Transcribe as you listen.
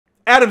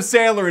Adam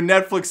Sandler and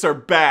Netflix are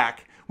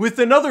back with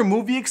another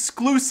movie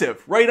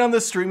exclusive right on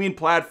the streaming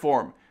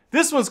platform.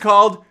 This one's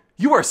called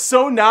You Are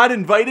So Not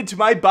Invited to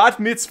My Bat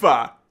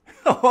Mitzvah.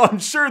 Oh, I'm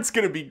sure it's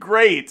gonna be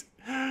great.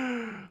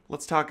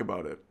 Let's talk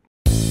about it.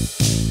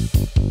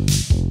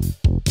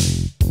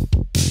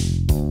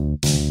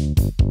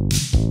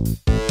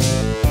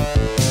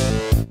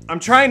 I'm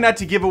trying not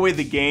to give away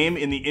the game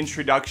in the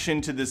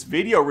introduction to this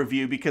video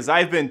review because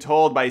I've been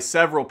told by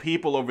several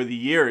people over the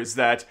years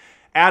that,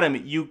 Adam,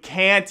 you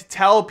can't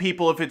tell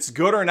people if it's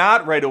good or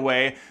not right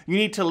away. You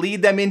need to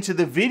lead them into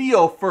the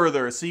video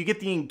further so you get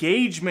the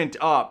engagement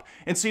up.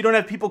 And so you don't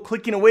have people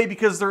clicking away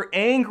because they're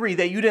angry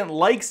that you didn't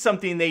like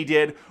something they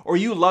did or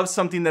you love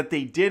something that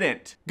they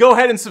didn't. Go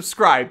ahead and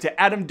subscribe to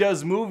Adam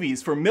Does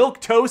Movies for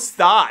milquetoast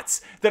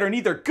thoughts that are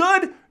neither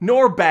good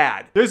nor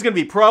bad. There's gonna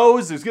be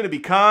pros, there's gonna be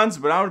cons,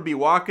 but I'm gonna be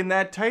walking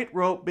that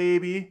tightrope,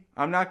 baby.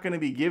 I'm not gonna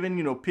be giving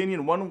you an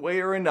opinion one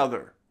way or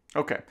another.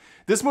 Okay,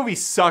 this movie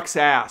sucks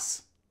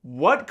ass.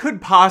 What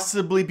could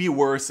possibly be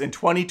worse in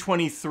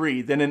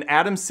 2023 than an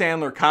Adam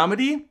Sandler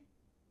comedy?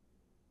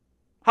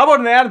 How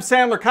about an Adam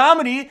Sandler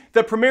comedy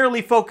that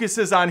primarily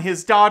focuses on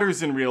his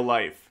daughters in real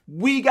life?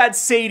 We got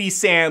Sadie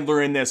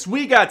Sandler in this.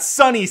 We got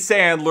Sonny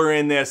Sandler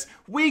in this.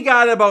 We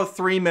got about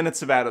 3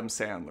 minutes of Adam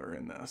Sandler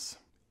in this.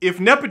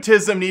 If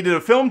nepotism needed a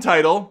film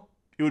title,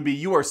 it would be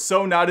You Are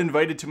So Not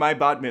Invited to My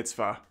Bat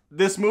Mitzvah.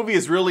 This movie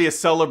is really a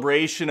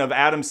celebration of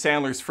Adam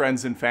Sandler's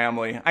friends and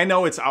family. I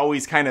know it's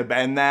always kind of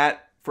been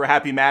that for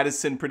Happy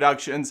Madison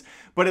Productions,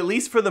 but at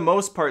least for the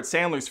most part,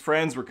 Sandler's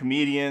friends were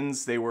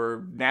comedians. They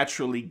were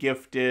naturally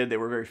gifted. They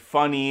were very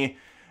funny.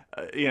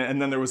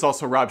 And then there was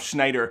also Rob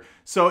Schneider.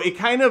 So it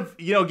kind of,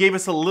 gave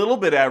us a little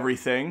bit of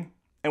everything.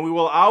 And we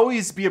will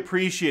always be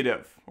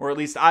appreciative, or at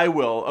least I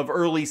will, of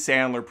early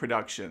Sandler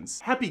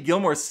productions. Happy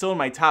Gilmore is still in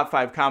my top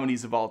 5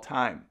 comedies of all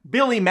time.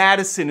 Billy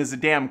Madison is a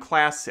damn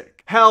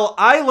classic. Hell,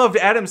 I loved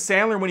Adam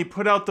Sandler when he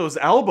put out those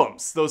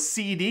albums, those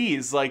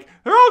CDs, like,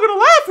 they're all gonna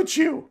laugh at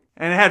you.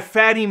 And it had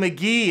Fatty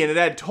McGee, and it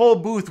had Toll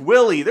Booth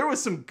Willie. There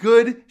was some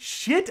good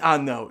shit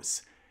on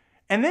those.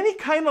 And then he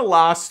kind of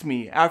lost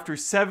me after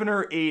 7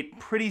 or 8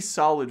 pretty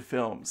solid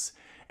films.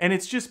 And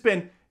it's just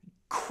been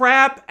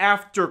crap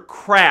after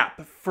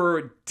crap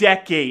for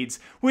decades,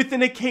 with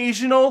an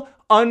occasional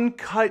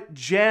uncut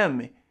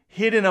gem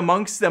hidden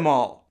amongst them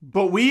all.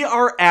 But we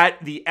are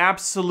at the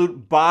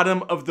absolute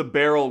bottom of the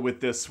barrel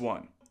with this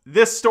one.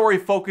 This story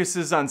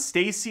focuses on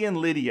Stacy and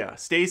Lydia.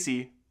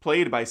 Stacy,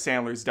 played by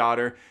Sandler's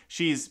daughter,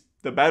 she's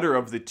the better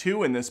of the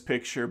two in this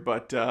picture,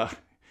 but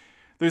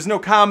there's no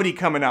comedy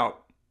coming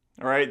out.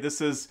 All right,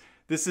 this is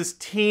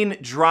teen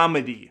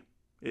dramedy.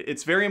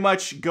 It's very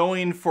much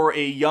going for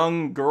a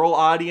young girl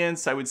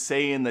audience, I would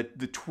say in the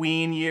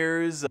tween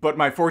years. But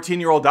my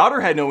 14-year-old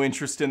daughter had no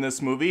interest in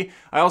this movie.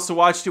 I also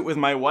watched it with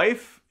my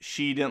wife.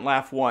 She didn't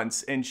laugh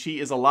once, and she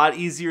is a lot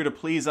easier to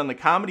please on the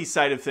comedy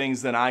side of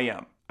things than I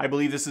am. I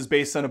believe this is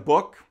based on a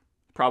book,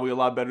 probably a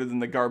lot better than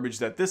the garbage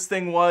that this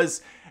thing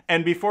was.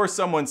 And before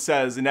someone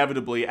says,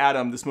 inevitably,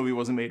 Adam, this movie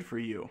wasn't made for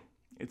you.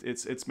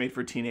 It's made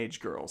for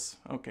teenage girls.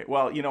 Okay,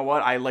 well, you know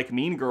what? I like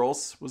Mean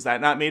Girls. Was that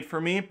not made for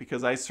me?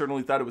 Because I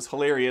certainly thought it was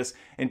hilarious.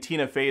 And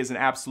Tina Fey is an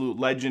absolute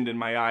legend in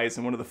my eyes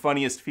and one of the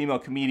funniest female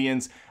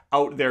comedians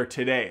out there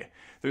today.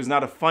 There's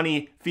not a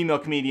funny female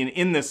comedian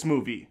in this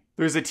movie.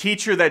 There's a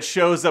teacher that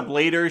shows up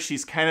later.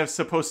 She's kind of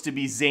supposed to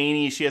be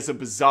zany. She has a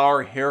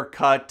bizarre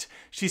haircut.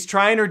 She's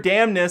trying her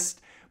damnedest,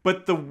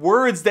 but the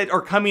words that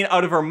are coming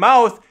out of her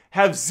mouth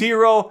have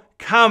zero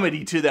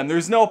comedy to them.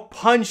 There's no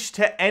punch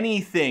to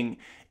anything.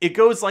 It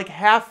goes like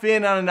half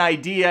in on an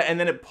idea and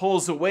then it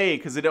pulls away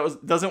because it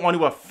doesn't want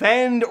to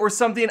offend or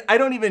something. I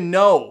don't even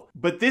know.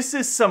 But this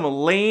is some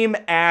lame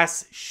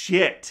ass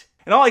shit.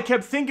 And all I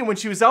kept thinking when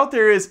she was out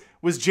there is,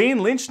 was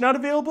Jane Lynch not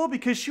available?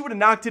 Because she would have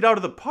knocked it out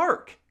of the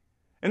park.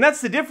 And that's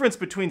the difference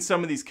between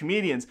some of these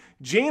comedians.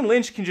 Jane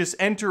Lynch can just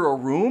enter a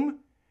room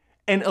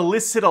and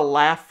elicit a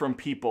laugh from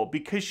people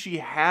because she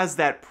has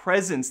that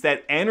presence,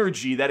 that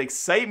energy, that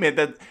excitement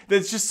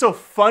that's just so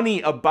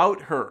funny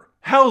about her.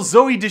 Hell,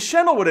 Zooey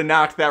Deschanel would have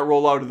knocked that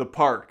role out of the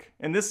park.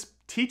 And this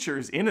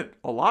teacher's in it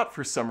a lot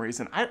for some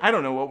reason. I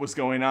don't know what was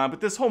going on,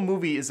 but this whole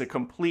movie is a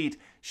complete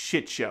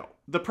shit show.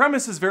 The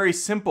premise is very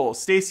simple.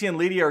 Stacy and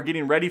Lydia are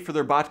getting ready for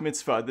their bat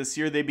mitzvah. This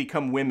year they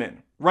become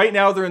women. Right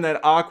now they're in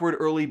that awkward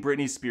early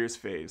Britney Spears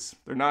phase.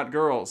 They're not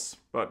girls,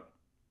 but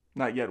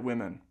not yet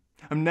women.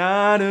 I'm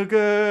not a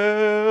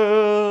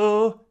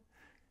girl.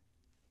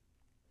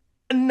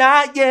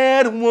 Not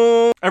yet a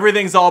woman.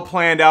 Everything's all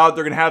planned out.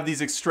 They're gonna have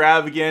these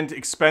extravagant,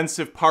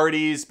 expensive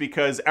parties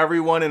because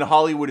everyone in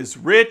Hollywood is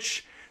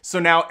rich. So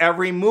now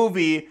every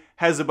movie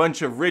has a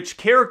bunch of rich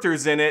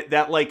characters in it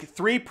that like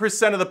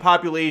 3% of the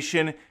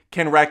population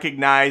can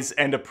recognize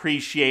and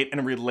appreciate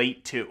and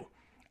relate to.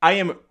 I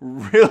am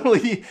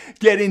really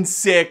getting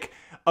sick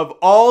of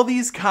all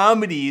these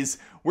comedies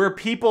where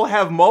people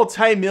have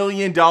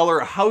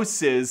multi-million-dollar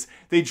houses,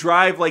 they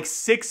drive like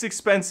 6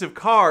 expensive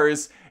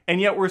cars, And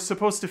yet we're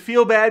supposed to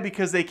feel bad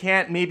because they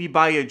can't maybe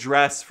buy a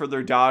dress for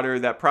their daughter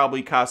that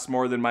probably costs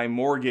more than my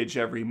mortgage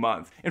every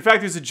month. In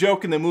fact, there's a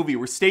joke in the movie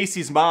where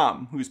Stacy's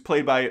mom, who's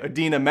played by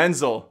Idina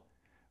Menzel,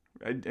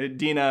 the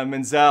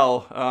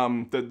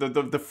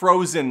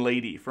Frozen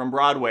lady from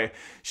Broadway,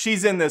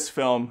 she's in this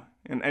film.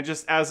 And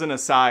just as an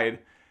aside,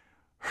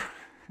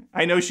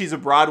 I know she's a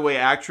Broadway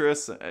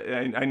actress.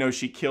 I know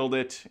she killed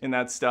it in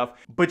that stuff.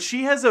 But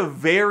she has a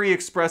very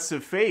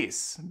expressive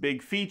face.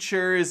 Big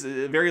features,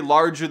 very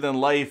larger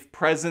than life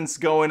presence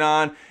going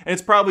on. And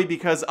it's probably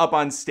because up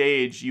on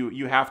stage,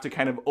 you have to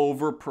kind of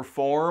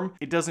overperform.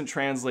 It doesn't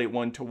translate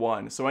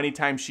one-to-one. So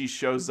anytime she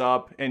shows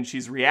up and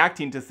she's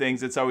reacting to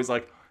things, it's always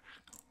like,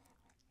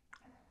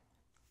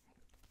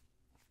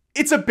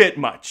 it's a bit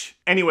much.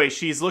 Anyway,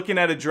 she's looking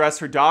at a dress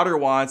her daughter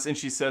wants and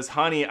she says,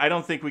 honey, I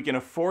don't think we can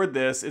afford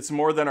this. It's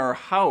more than our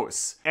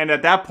house. And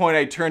at that point,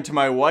 I turned to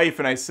my wife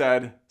and I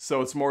said, so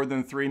it's more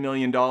than $3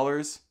 million?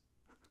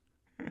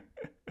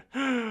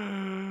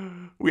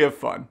 We have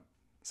fun.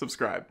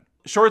 Subscribe.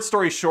 Short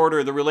story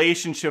shorter, the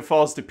relationship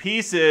falls to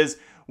pieces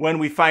when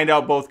we find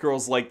out both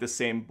girls like the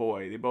same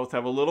boy. They both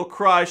have a little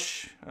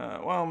crush.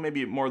 Well,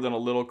 maybe more than a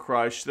little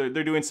crush. They're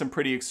doing some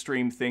pretty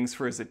extreme things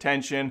for his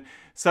attention,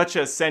 such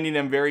as sending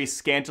him very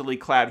scantily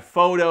clad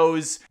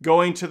photos,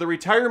 going to the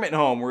retirement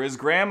home where his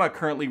grandma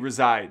currently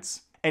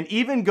resides, and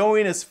even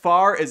going as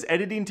far as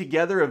editing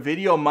together a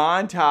video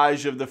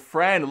montage of the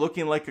friend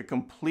looking like a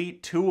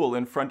complete tool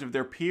in front of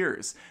their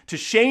peers to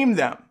shame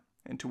them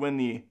and to win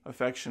the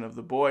affection of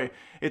the boy.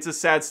 It's a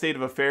sad state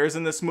of affairs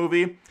in this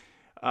movie.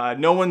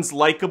 No one's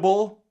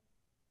likable,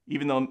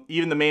 even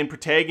the main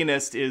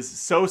protagonist is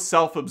so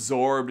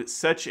self-absorbed,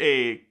 such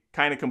a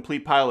kind of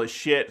complete pile of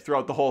shit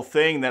throughout the whole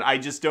thing that I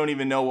just don't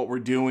even know what we're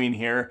doing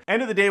here.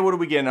 End of the day, what are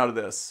we getting out of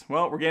this?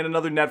 Well, we're getting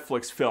another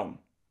Netflix film.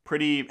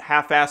 Pretty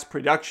half-assed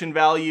production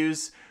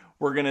values.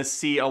 We're gonna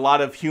see a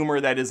lot of humor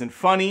that isn't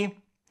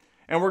funny.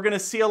 And we're gonna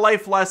see a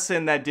life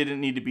lesson that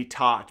didn't need to be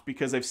taught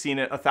because I've seen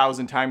it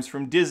 1,000 times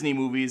from Disney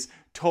movies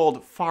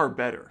told far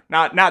better.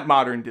 Not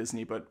modern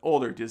Disney, but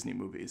older Disney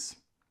movies,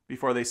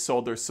 before they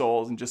sold their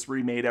souls and just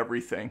remade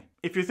everything.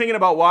 If you're thinking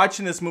about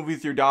watching this movie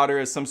with your daughter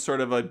as some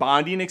sort of a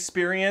bonding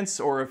experience,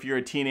 or if you're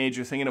a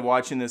teenager thinking of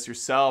watching this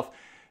yourself,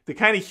 the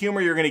kind of humor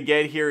you're gonna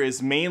get here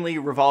is mainly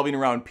revolving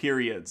around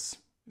periods.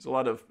 There's a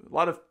lot of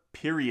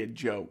period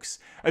jokes.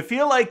 I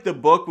feel like the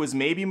book was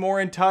maybe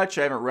more in touch.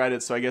 I haven't read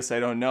it, so I guess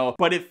I don't know.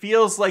 But it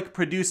feels like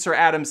producer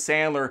Adam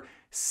Sandler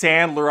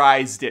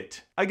Sandlerized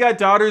it. I got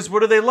daughters,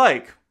 what do they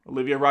like?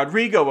 Olivia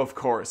Rodrigo, of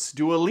course.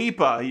 Dua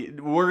Lipa.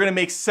 We're going to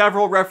make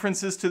several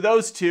references to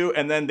those two,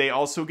 and then they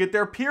also get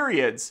their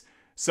periods.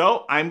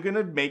 So I'm going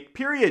to make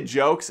period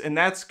jokes, and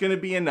that's going to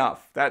be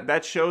enough.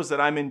 That shows that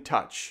I'm in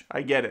touch.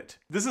 I get it.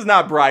 This is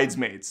not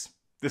Bridesmaids.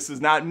 This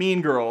is not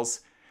Mean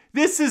Girls.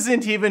 This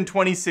isn't even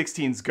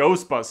 2016's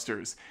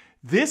Ghostbusters.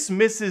 This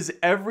misses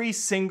every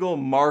single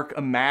mark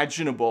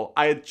imaginable.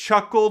 I had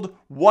chuckled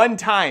one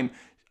time.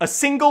 A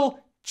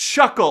single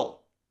chuckle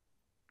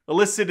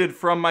elicited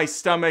from my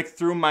stomach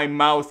through my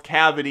mouth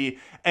cavity,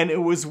 and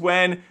it was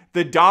when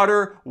the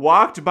daughter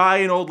walked by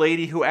an old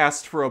lady who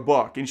asked for a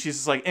book, and she's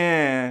just like,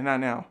 not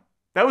now.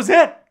 That was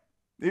it.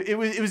 It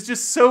was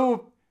just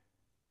so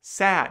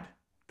sad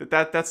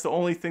that's the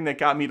only thing that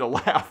got me to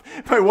laugh.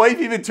 My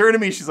wife even turned to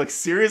me, she's like,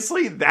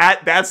 seriously?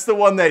 That's the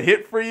one that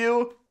hit for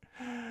you?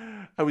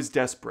 I was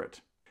desperate.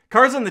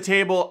 Cards on the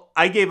table,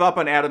 I gave up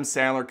on Adam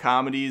Sandler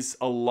comedies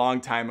a long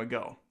time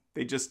ago.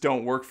 They just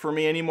don't work for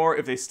me anymore.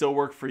 If they still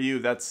work for you,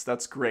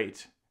 that's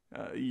great.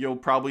 You'll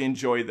probably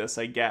enjoy this,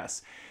 I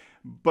guess.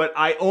 But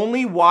I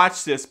only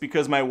watched this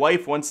because my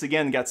wife once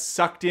again got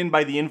sucked in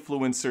by the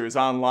influencers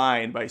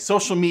online, by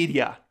social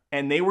media.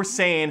 And they were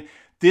saying,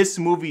 this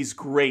movie's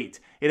great.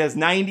 It has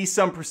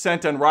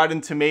 90-some% on Rotten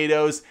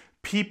Tomatoes.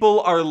 People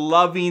are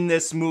loving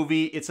this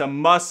movie. It's a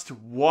must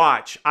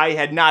watch. I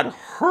had not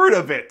heard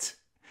of it.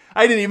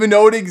 I didn't even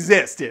know it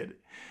existed.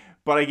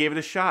 But I gave it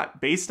a shot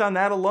based on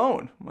that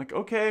alone. I'm like,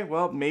 okay,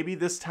 well, maybe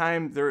this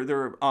time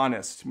they're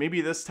honest.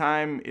 Maybe this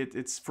time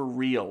it's for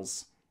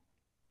reals.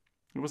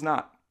 It was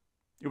not.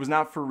 It was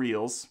not for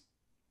reals.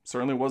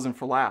 Certainly wasn't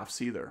for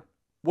laughs either.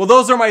 Well,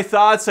 those are my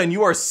thoughts on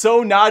You Are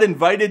So Not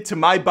Invited to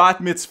My Bat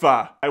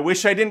Mitzvah. I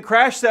wish I didn't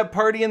crash that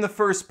party in the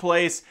first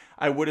place.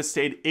 I would have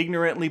stayed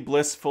ignorantly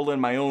blissful in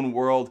my own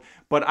world,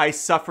 but I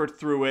suffered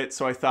through it,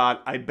 so I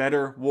thought I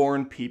better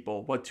warn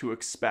people what to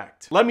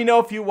expect. Let me know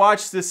if you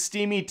watched this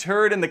steamy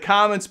turd in the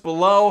comments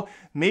below.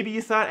 Maybe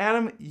you thought,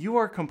 Adam, you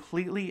are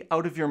completely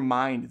out of your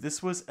mind.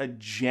 This was a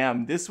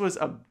gem. This was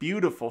a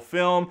beautiful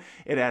film.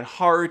 It had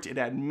heart, it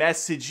had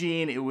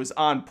messaging, it was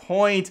on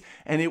point,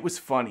 and it was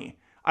funny.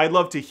 I'd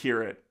love to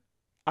hear it.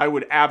 I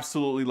would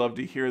absolutely love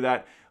to hear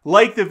that.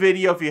 Like the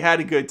video if you had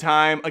a good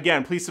time.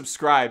 Again, please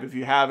subscribe if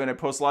you haven't. I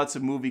post lots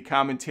of movie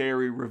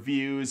commentary,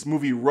 reviews,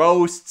 movie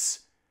roasts,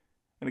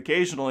 and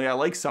occasionally I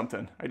like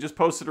something. I just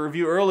posted a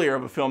review earlier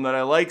of a film that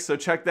I like, so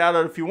check that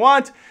out if you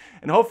want.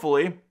 And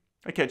hopefully,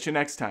 I catch you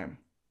next time.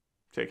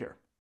 Take care.